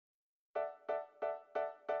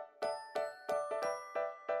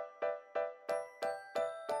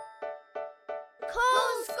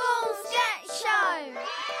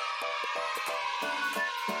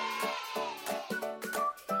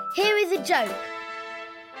Here is a joke.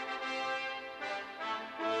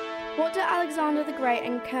 What do Alexander the Great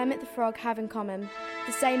and Kermit the Frog have in common?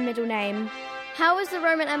 The same middle name. How was the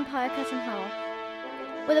Roman Empire cut in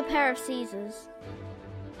half? With a pair of Caesars.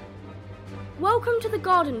 Welcome to the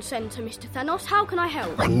garden centre, Mr. Thanos. How can I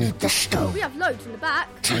help? I need the stone. We have loads in the back.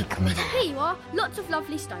 Take me there. Here you are. Lots of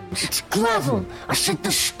lovely stones. It's gravel. I said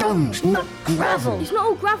the stones, not gravel. It's not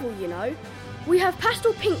all gravel, you know. We have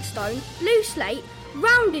pastel pink stone, blue slate,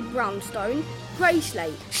 rounded brown stone, grey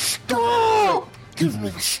slate. Stop! Give me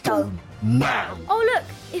the stone now. Oh, look.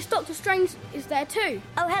 It's Dr. Strange is there too.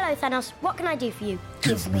 Oh, hello, Thanos. What can I do for you?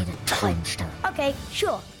 Give me the time stone. Okay,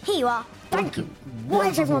 sure. Here you are. Thank you. Why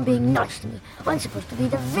is everyone being nice to me? I'm supposed to be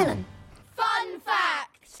the villain. Fun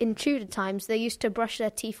fact! In Tudor times, they used to brush their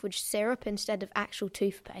teeth with syrup instead of actual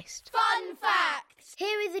toothpaste. Fun fact!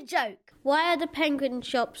 Here is a joke. Why are the penguin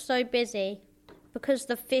shops so busy? Because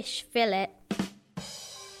the fish fill it.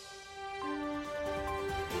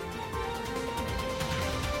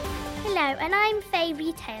 Hello, and I'm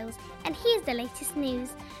Fairy Tales, and here's the latest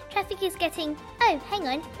news. Traffic is getting... Oh, hang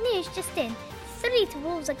on, news just in. 3 little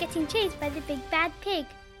wolves are getting chased by the big bad pig.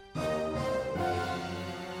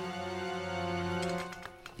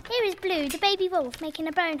 Here is Blue, the baby wolf, making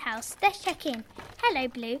a bone house. Let's check in. Hello,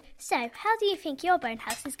 Blue. So, how do you think your bone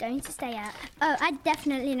house is going to stay up? Oh, I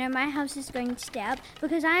definitely know my house is going to stay up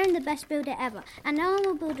because I am the best builder ever, and no one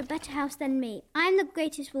will build a better house than me. I am the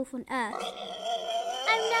greatest wolf on earth.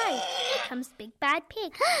 Oh no, here comes Big Bad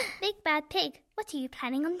Pig. Big Bad Pig, what are you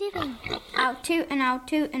planning on doing? I'll toot and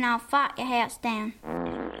I'll fart your house down.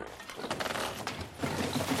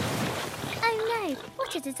 Oh no,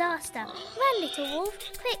 what a disaster. Run, little wolf,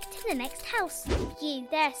 quick to the next house. You,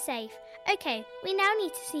 they're safe. Okay, we now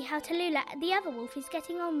need to see how Tallulah, the other wolf, is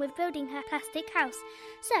getting on with building her plastic house.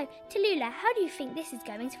 So, Tallulah, how do you think this is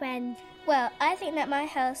going to end? Well, I think that my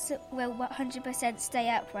house will 100% stay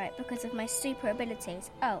upright because of my super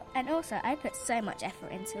abilities. Oh, and also I put so much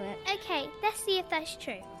effort into it. Okay, let's see if that's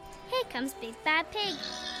true. Here comes Big Bad Pig.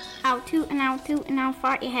 I'll toot and I'll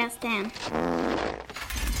fart your house down.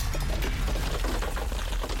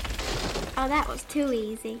 Oh, that was too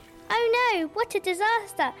easy. Oh no, what a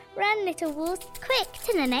disaster. Run, little wolves, quick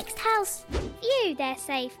to the next house. Phew, they're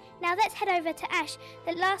safe. Now let's head over to Ash,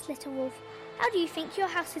 the last little wolf. How do you think your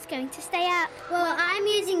house is going to stay up? Well, I'm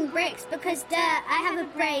using bricks because, I have a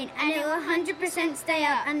brain and it will 100% stay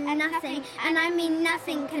up and nothing, and I mean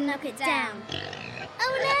nothing can knock it down.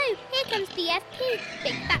 Oh no, here comes BFP,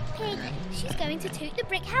 Big Fat Pig. She's going to toot the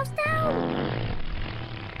brick house down.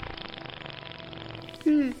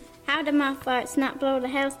 How do my farts not blow the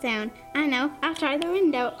house down? I know, I'll try the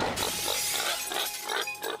window.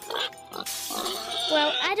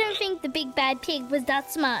 Well, I don't think the Big Bad Pig was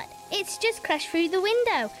that smart. It's just crashed through the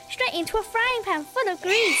window, straight into a frying pan full of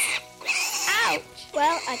grease. Ouch!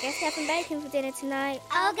 Well, I guess we're having bacon for dinner tonight.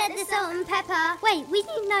 I'll get the salt and pepper. Wait, we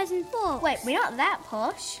need knives and forks. Wait, we're not that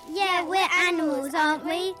posh. Yeah, we're animals, aren't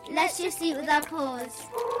we? Let's just eat with our paws.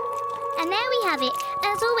 And there we have it.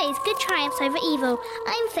 As always, good triumphs over evil.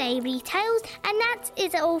 I'm Fairy Tales, and that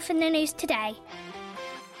is all from the news today.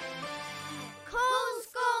 Cool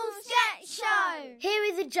Skool Sketch Show! Here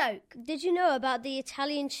is a joke. Did you know about the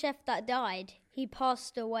Italian chef that died? He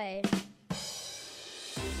passed away.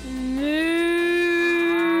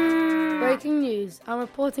 Breaking news. I'm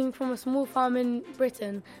reporting from a small farm in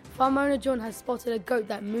Britain. Farm owner John has spotted a goat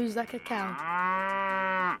that moves like a cow.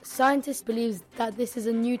 Scientists believe that this is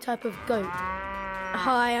a new type of goat.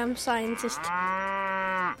 Hi, I'm scientist.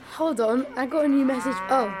 Hold on, I got a new message.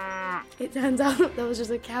 Oh, it turns out there was just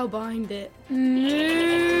a cow behind it.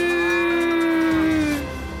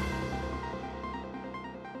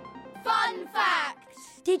 Fun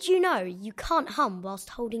facts! Did you know you can't hum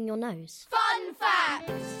whilst holding your nose? Fun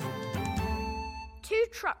facts! 2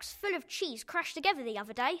 trucks full of cheese crashed together the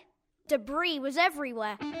other day. Debris was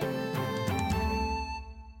everywhere.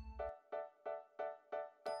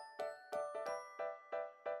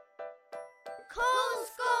 Cool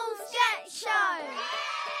Skool Sketch Show!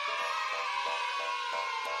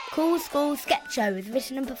 Cool Skool Sketch Show is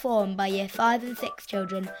written and performed by Year 5 and 6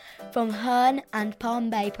 children from Herne and Palm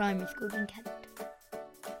Bay Primary Schools in Kent.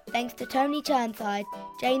 Thanks to Tony Churnside,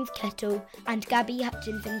 James Kettle and Gabby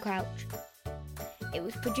Hutchinson-Crouch. It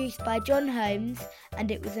was produced by John Holmes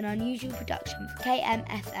and it was an unusual production for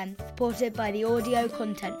KMFM supported by the Audio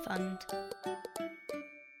Content Fund.